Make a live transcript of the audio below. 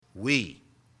We,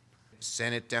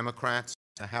 Senate Democrats,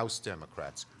 the House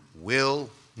Democrats, will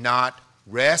not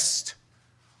rest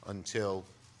until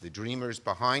the dreamers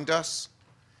behind us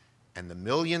and the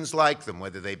millions like them,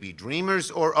 whether they be dreamers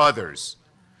or others,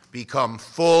 become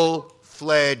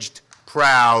full-fledged,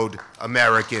 proud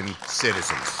American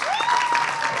citizens.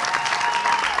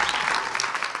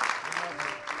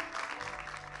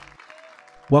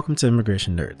 Welcome to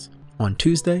Immigration Nerds. On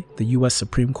Tuesday, the U.S.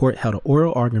 Supreme Court held an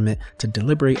oral argument to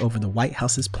deliberate over the White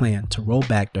House's plan to roll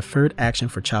back Deferred Action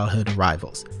for Childhood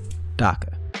Arrivals,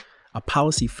 DACA, a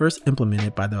policy first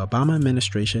implemented by the Obama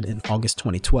administration in August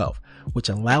 2012, which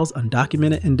allows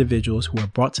undocumented individuals who are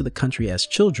brought to the country as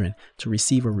children to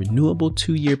receive a renewable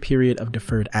 2-year period of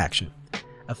deferred action,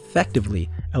 effectively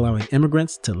allowing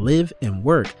immigrants to live and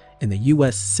work in the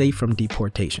U.S. safe from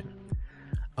deportation.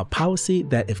 A policy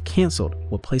that, if canceled,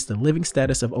 will place the living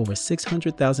status of over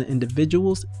 600,000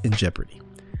 individuals in jeopardy.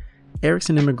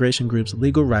 Erickson Immigration Group's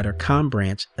legal writer Con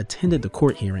Branch attended the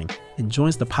court hearing and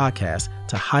joins the podcast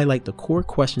to highlight the core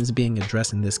questions being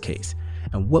addressed in this case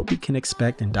and what we can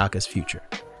expect in DACA's future.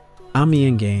 I'm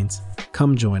Ian Gaines.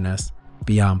 Come join us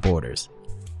beyond borders.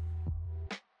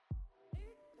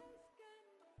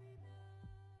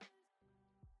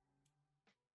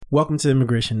 Welcome to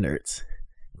Immigration Nerds.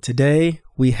 Today,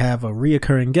 we have a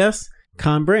reoccurring guest,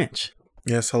 Con Branch.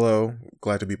 Yes, hello.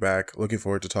 Glad to be back. Looking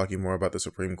forward to talking more about the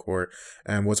Supreme Court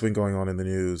and what's been going on in the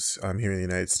news here in the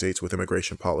United States with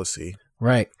immigration policy.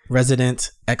 Right.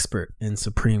 Resident expert in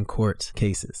Supreme Court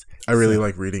cases. I really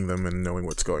like reading them and knowing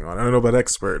what's going on. I don't know about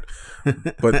expert,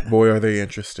 but boy, are they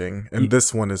interesting. And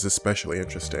this one is especially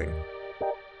interesting.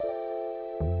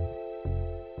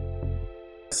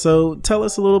 So tell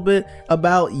us a little bit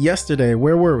about yesterday.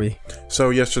 Where were we?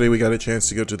 So yesterday we got a chance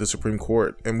to go to the Supreme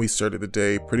Court and we started the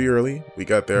day pretty early. We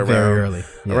got there around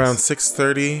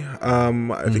 6:30.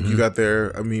 I think you got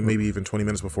there, maybe even 20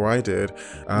 minutes before I did.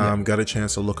 Got a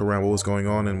chance to look around what was going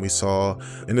on, and we saw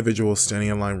individuals standing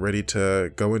in line ready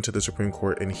to go into the Supreme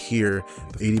Court and hear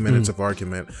 80 minutes of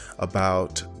argument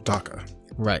about DACA.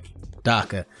 Right.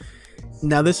 DACA.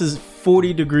 Now, this is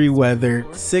 40-degree weather,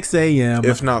 6 a.m.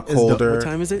 If not colder. What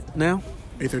time is it now?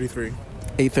 8:33.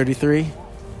 8:33.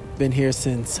 Been here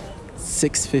since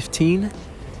 6:15.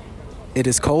 It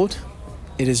is cold.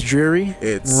 It is dreary.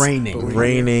 It's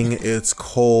raining. It's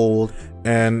cold.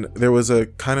 And there was a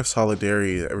kind of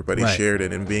solidarity that everybody shared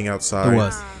in being outside. It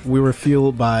was. We were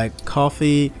fueled by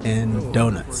coffee and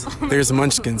donuts. There's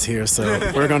munchkins here, so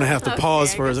we're going to have to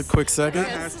pause for a quick second. It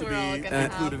has to be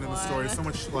included in the story. So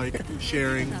much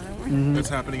sharing that's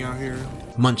happening out here.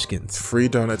 Munchkins. Free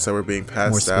donuts that were being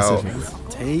passed out.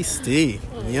 Tasty.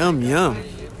 Yum, yum.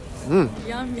 Yum,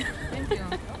 yum. Thank you.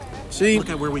 See, look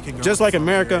at where we can go. Just like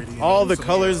America, all the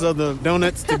colors of the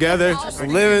donuts together,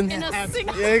 living.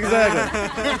 Yeah,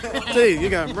 exactly. See, you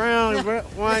got brown,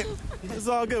 white. It's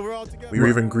all good. We're all together. We were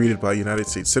even greeted by United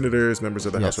States senators, members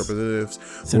of the House of Representatives,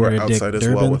 Senator who were outside Dick as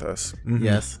well Durbin. with us. Mm-hmm.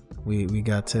 Yes, we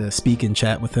got to speak and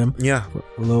chat with him. Yeah,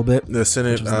 a little bit. The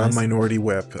Senate nice. Minority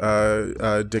Whip,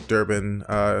 Dick Durbin,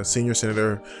 senior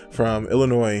senator from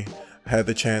Illinois, had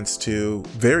the chance to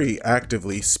very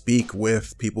actively speak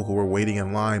with people who were waiting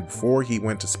in line before he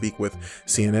went to speak with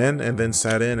CNN, and then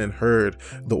sat in and heard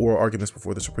the oral arguments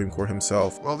before the Supreme Court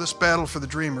himself. Well, this battle for the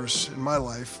dreamers in my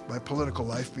life, my political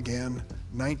life, began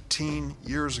 19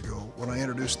 years ago when I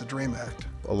introduced the DREAM Act.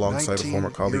 Alongside a former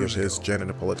colleague of his, Janet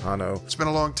Napolitano. It's been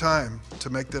a long time to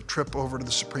make that trip over to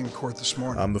the Supreme Court this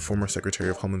morning. I'm the former Secretary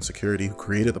of Homeland Security who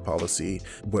created the policy,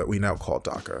 what we now call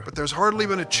DACA. But there's hardly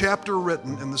been a chapter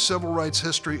written in the civil rights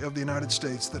history of the United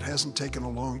States that hasn't taken a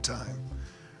long time.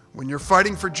 When you're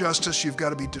fighting for justice, you've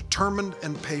got to be determined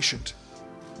and patient.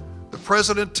 The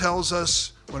president tells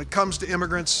us when it comes to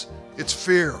immigrants, it's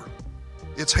fear,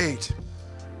 it's hate.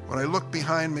 When I look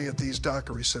behind me at these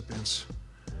DACA recipients,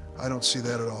 I don't see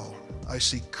that at all. I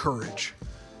see courage,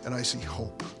 and I see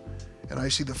hope, and I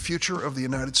see the future of the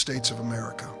United States of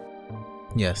America.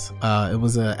 Yes, it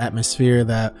was an atmosphere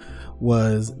that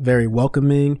was very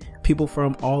welcoming. People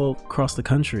from all across the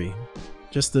country,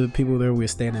 just the people there we were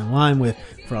standing in line with,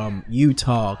 from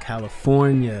Utah,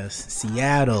 California,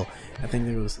 Seattle. I think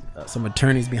there was some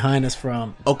attorneys behind us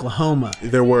from Oklahoma.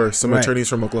 There were some attorneys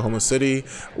from Oklahoma City.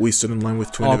 We stood in line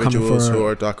with two individuals who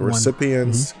are DACA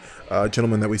recipients. A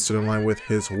gentleman that we stood in line with,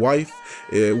 his wife,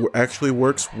 actually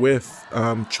works with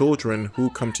children who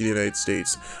come to the United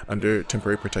States under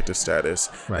temporary protective status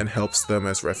and helps them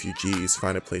as refugees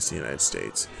find a place in the United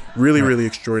States. Really, really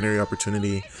extraordinary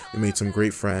opportunity. We made some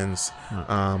great friends.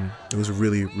 It was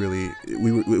really, really,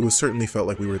 it was certainly felt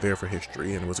like we were there for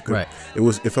history, and it was a good,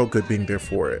 it felt good being there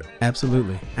for it.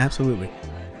 Absolutely. Absolutely.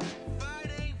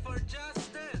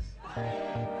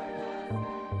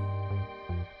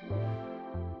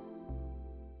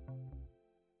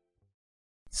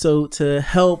 So to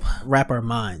help wrap our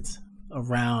minds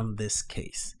around this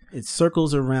case, it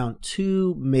circles around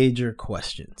two major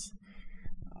questions.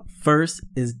 First,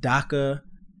 is DACA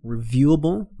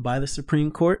reviewable by the Supreme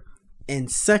Court?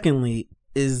 And secondly,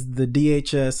 is the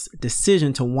DHS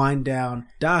decision to wind down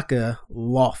DACA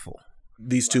lawful?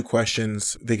 These two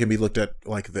questions, they can be looked at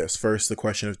like this. First, the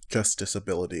question of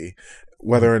justiciability,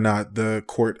 whether or not the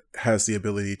court has the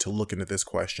ability to look into this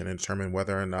question and determine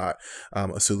whether or not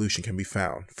a solution can be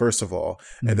found, first of all.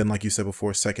 And then, like you said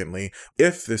before, secondly,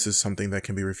 if this is something that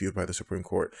can be reviewed by the Supreme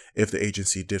Court, if the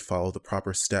agency did follow the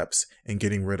proper steps in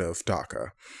getting rid of DACA.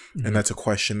 And that's a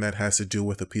question that has to do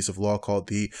with a piece of law called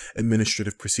the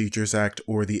Administrative Procedures Act,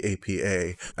 or the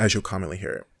APA, as you'll commonly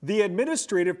hear it. The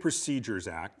Administrative Procedures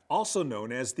Act, also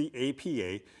known as the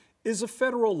APA, is a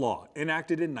federal law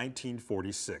enacted in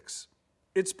 1946.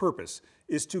 Its purpose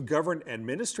is to govern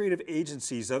administrative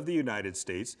agencies of the United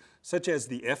States, such as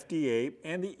the FDA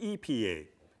and the EPA.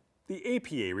 The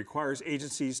APA requires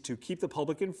agencies to keep the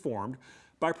public informed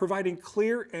by providing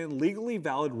clear and legally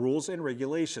valid rules and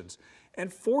regulations,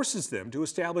 and forces them to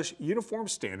establish uniform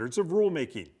standards of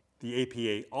rulemaking. The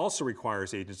APA also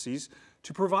requires agencies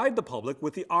to provide the public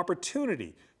with the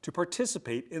opportunity to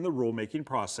participate in the rulemaking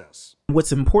process.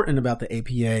 What's important about the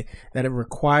APA, that it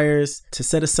requires to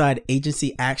set aside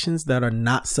agency actions that are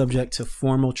not subject to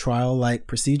formal trial-like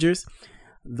procedures.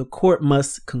 The court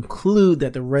must conclude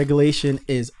that the regulation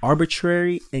is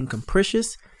arbitrary and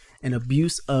capricious, an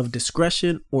abuse of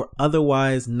discretion, or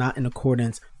otherwise not in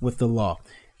accordance with the law.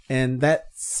 And that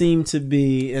seemed to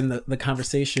be, in the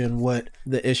conversation, what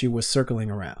the issue was circling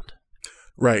around.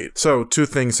 Right. So two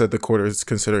things that the court is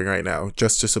considering right now: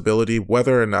 justiciability,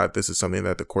 whether or not this is something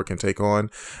that the court can take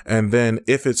on. And then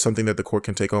if it's something that the court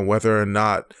can take on, whether or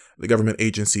not the government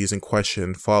agencies in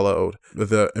question followed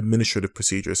the Administrative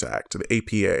Procedures Act, the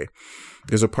APA.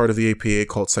 There's a part of the APA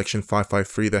called Section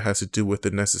 553 that has to do with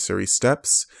the necessary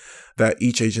steps that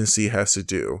each agency has to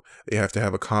do. They have to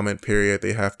have a comment period.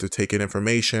 They have to take in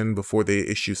information before they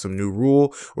issue some new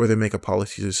rule or they make a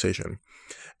policy decision.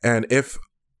 And if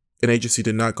an agency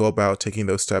did not go about taking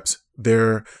those steps,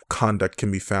 their conduct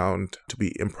can be found to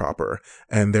be improper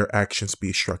and their actions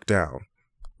be struck down.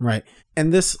 Right.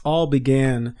 And this all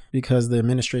began because the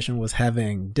administration was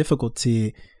having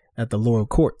difficulty at the lower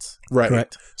courts. Right.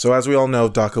 Correct? So as we all know,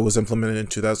 DACA was implemented in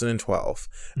 2012.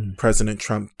 President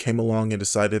Trump came along and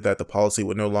decided that the policy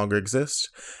would no longer exist.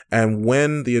 And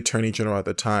when the Attorney General at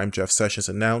the time, Jeff Sessions,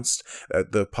 announced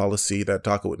that the policy that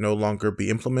DACA would no longer be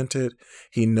implemented,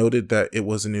 he noted that it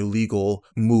was an illegal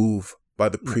move by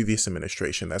the previous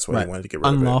administration. That's why he wanted to get rid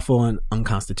of it. Unlawful and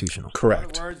unconstitutional.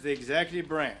 Correct. In other words, the executive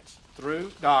branch,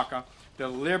 through DACA,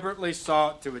 deliberately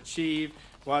sought to achieve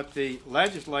what the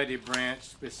legislative branch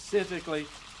specifically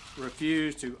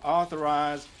refused to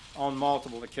authorize on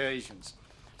multiple occasions.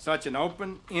 Such an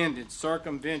open-ended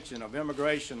circumvention of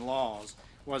immigration laws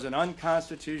was an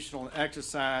unconstitutional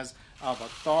exercise of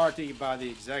authority by the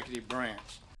executive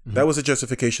branch. That was a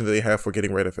justification that they have for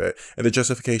getting rid of it, and the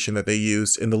justification that they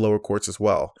used in the lower courts as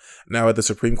well. Now, at the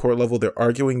Supreme Court level, they're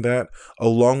arguing that,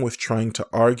 along with trying to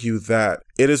argue that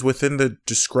it is within the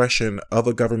discretion of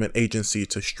a government agency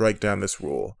to strike down this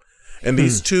rule. And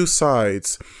these two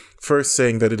sides, first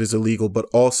saying that it is illegal, but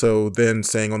also then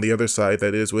saying on the other side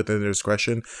that it is within their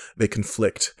discretion, they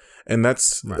conflict. And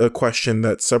that's a question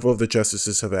that several of the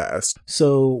justices have asked.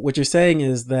 So what you're saying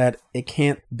is that it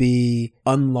can't be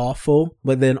unlawful,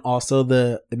 but then also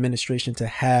the administration to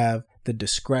have the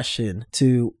discretion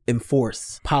to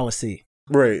enforce policy.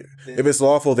 Right. If it's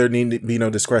lawful, there need to be no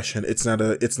discretion. It's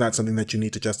not something that you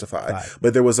need to justify. Right.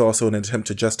 But there was also an attempt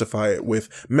to justify it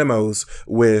with memos,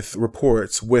 with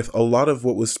reports, with a lot of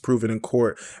what was proven in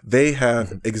court. They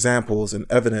have examples and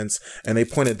evidence, and they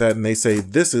point at that and they say,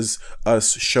 this is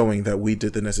us showing that we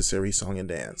did the necessary song and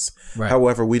dance. Right.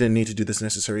 However, we didn't need to do this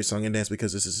necessary song and dance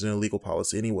because this is an illegal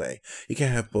policy anyway. You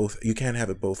can't have both. You can't have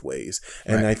it both ways.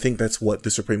 And I think that's what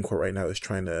the Supreme Court right now is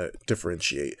trying to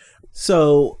differentiate.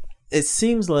 So it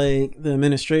seems like the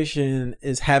administration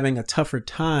is having a tougher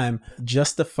time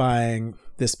justifying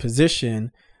this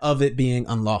position of it being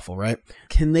unlawful, right?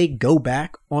 Can they go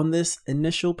back on this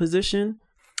initial position?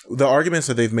 The arguments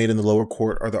that they've made in the lower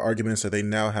court are the arguments that they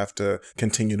now have to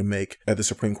continue to make at the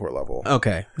Supreme Court level.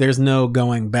 Okay. There's no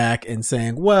going back and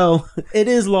saying, well, it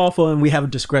is lawful and we have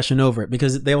discretion over it,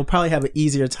 because they will probably have an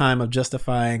easier time of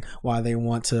justifying why they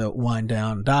want to wind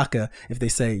down DACA if they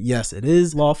say, yes, it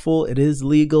is lawful, it is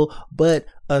legal, but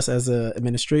us as an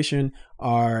administration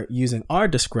are using our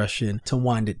discretion to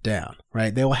wind it down,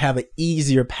 right? They will have an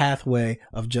easier pathway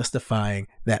of justifying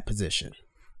that position.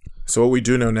 So what we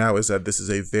do know now is that this is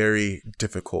a very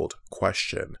difficult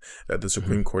question that the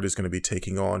Supreme Court is going to be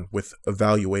taking on with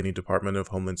evaluating Department of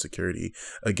Homeland Security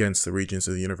against the Regents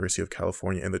of the University of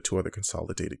California and the 2 other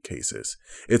consolidated cases.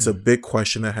 It's a big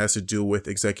question that has to do with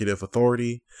executive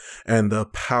authority and the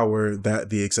power that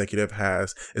the executive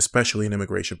has, especially in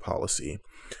immigration policy.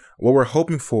 What we're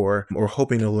hoping for or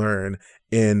hoping to learn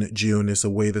in June is the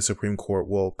way the Supreme Court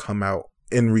will come out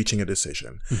in reaching a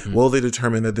decision. Will they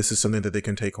determine that this is something that they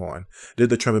can take on? Did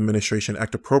the Trump administration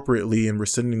act appropriately in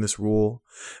rescinding this rule?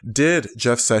 Did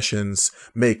Jeff Sessions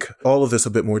make all of this a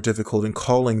bit more difficult in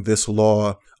calling this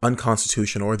law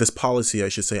unconstitutional, or this policy, I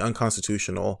should say,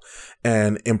 unconstitutional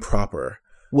and improper?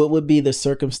 What would be the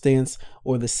circumstance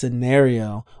or the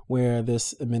scenario where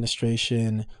this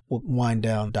administration will wind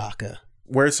down DACA?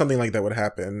 Where something like that would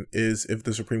happen is if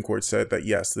the Supreme Court said that,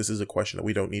 yes, this is a question that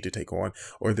we don't need to take on,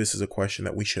 or this is a question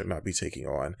that we should not be taking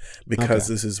on because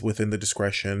this is within the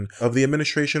discretion of the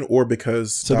administration, or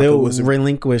because so they will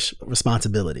relinquish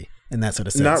responsibility in that sort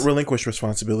of sense. Not relinquish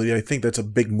responsibility. I think that's a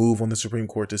big move on the Supreme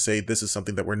Court to say this is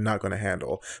something that we're not going to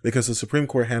handle, because the Supreme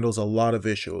Court handles a lot of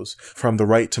issues, from the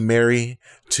right to marry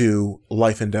to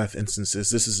life and death instances.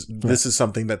 This is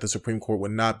something that the Supreme Court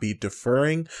would not be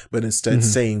deferring, but instead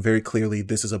saying very clearly,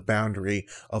 this is a boundary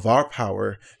of our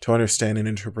power to understand and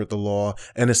interpret the law,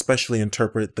 and especially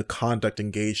interpret the conduct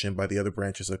engaged in by the other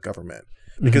branches of government.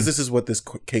 Because this is what this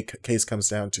case comes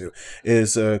down to,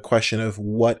 is a question of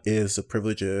what is the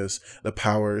privileges, the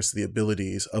powers, the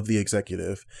abilities of the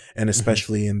executive, and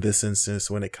especially in this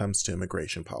instance when it comes to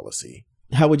immigration policy.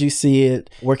 How would you see it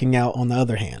working out on the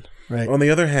other hand, right? On the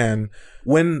other hand,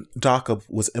 when DACA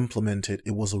was implemented,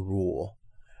 it was a rule.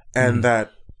 And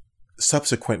that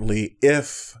subsequently,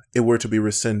 if it were to be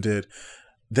rescinded,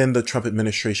 then the Trump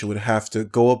administration would have to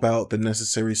go about the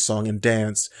necessary song and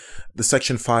dance, the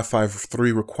Section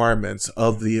 553 requirements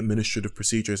of the Administrative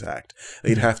Procedures Act.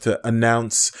 They'd have to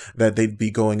announce that they'd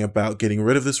be going about getting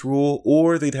rid of this rule,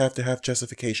 or they'd have to have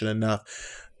justification,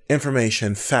 enough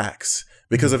information, facts,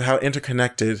 because of how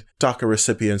interconnected DACA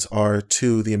recipients are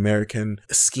to the American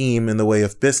scheme in the way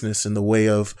of business, in the way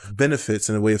of benefits,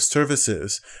 in the way of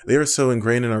services. They are so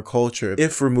ingrained in our culture.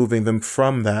 If removing them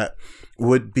from that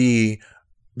would be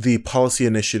the policy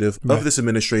initiative of this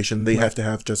administration, they have to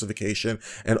have justification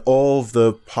and all of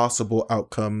the possible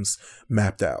outcomes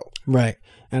mapped out. Right.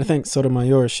 And I think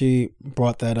Sotomayor, she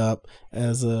brought that up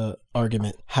as a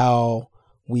argument, how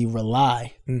we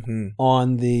rely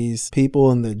on these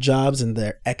people and their jobs and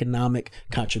their economic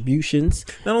contributions.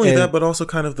 Not only that, but also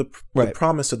kind of the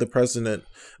promise that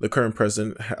the current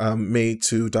president made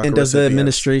to DACA And does recipients. the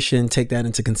administration take that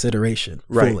into consideration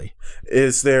fully?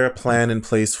 Is there a plan in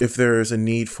place if there is a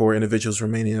need for individuals to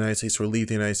remain in the United States or leave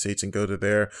the United States and go to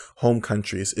their home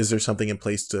countries? Is there something in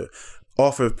place to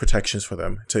offer protections for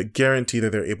them, to guarantee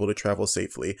that they're able to travel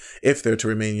safely if they're to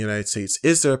remain in the United States?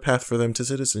 Is there a path for them to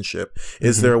citizenship?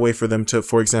 Is there a way for them to,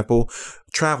 for example,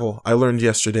 travel? I learned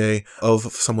yesterday of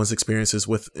someone's experiences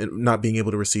with not being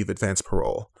able to receive advance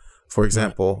parole. For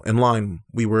example, in line,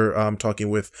 we were talking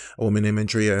with a woman named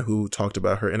Andrea who talked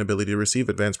about her inability to receive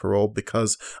advance parole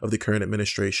because of the current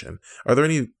administration. Are there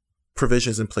any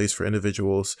provisions in place for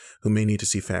individuals who may need to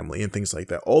see family and things like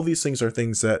that? All these things are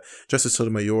things that Justice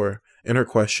Sotomayor, in her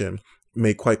question,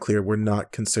 made quite clear were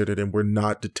not considered and were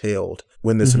not detailed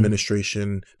when this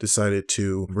administration decided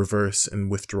to reverse and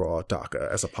withdraw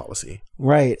DACA as a policy.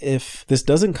 Right. If this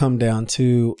doesn't come down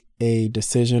to a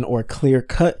decision or a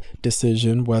clear-cut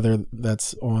decision, whether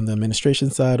that's on the administration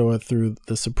side or through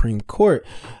the Supreme Court,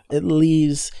 it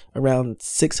leaves around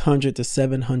 600 to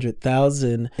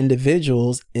 700,000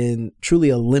 individuals in truly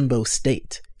a limbo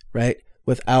state, right,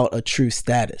 without a true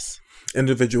status.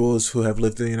 Individuals who have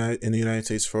lived in the United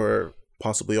States for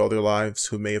possibly all their lives,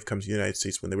 who may have come to the United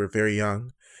States when they were very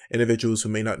young. Individuals who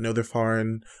may not know their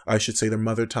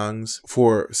mother tongues.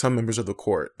 For some members of the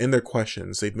court, in their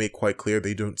questions, they've made quite clear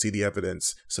they don't see the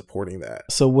evidence supporting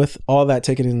that. So with all that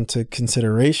taken into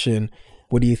consideration,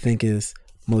 what do you think is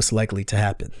most likely to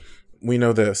happen? We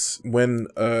know this. When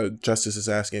a justice is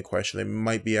asking a question, they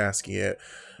might be asking it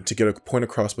to get a point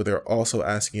across, but they're also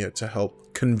asking it to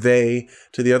help convey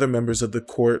to the other members of the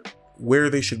court where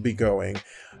they should be going,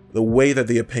 the way that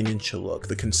the opinion should look,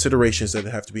 the considerations that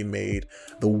have to be made,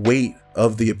 the weight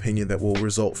of the opinion that will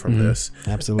result from this.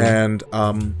 Absolutely. And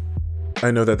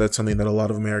I know that that's something that a lot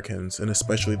of Americans, and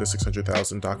especially the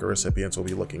 600,000 DACA recipients, will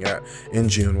be looking at in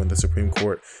June when the Supreme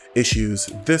Court issues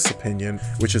this opinion,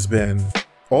 which has been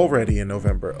already in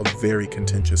November a very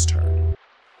contentious term.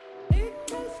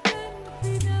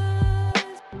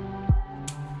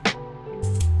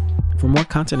 For more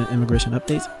content and immigration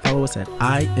updates, follow us at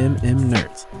IMM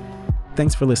Nerds.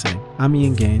 Thanks for listening. I'm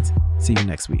Ian Gaines. See you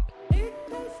next week.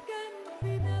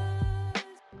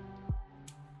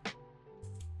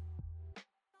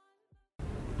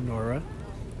 Nora.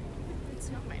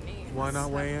 Why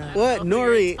not weigh in? What?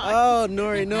 Nori. Oh,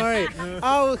 Nori.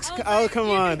 Oh, come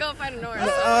on. Go find a Nora.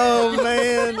 Oh,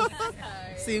 man.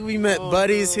 See, we met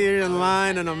buddies here in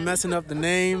line, and I'm messing up the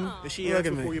name. She Look asked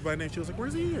at before me. you by name. She was like,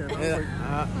 "Where's he at?" She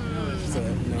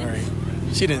said,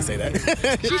 Nori. She didn't say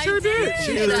that. She sure did.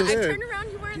 She I sure did. turned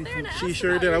around, you weren't there, and I She asked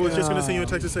sure about did. I you. was just gonna send you a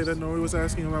text to say that Nori was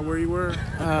asking about where you were.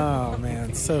 Oh,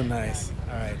 man. So nice.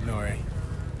 All right, Nori.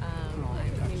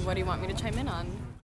 I mean, what do you want me to chime in on?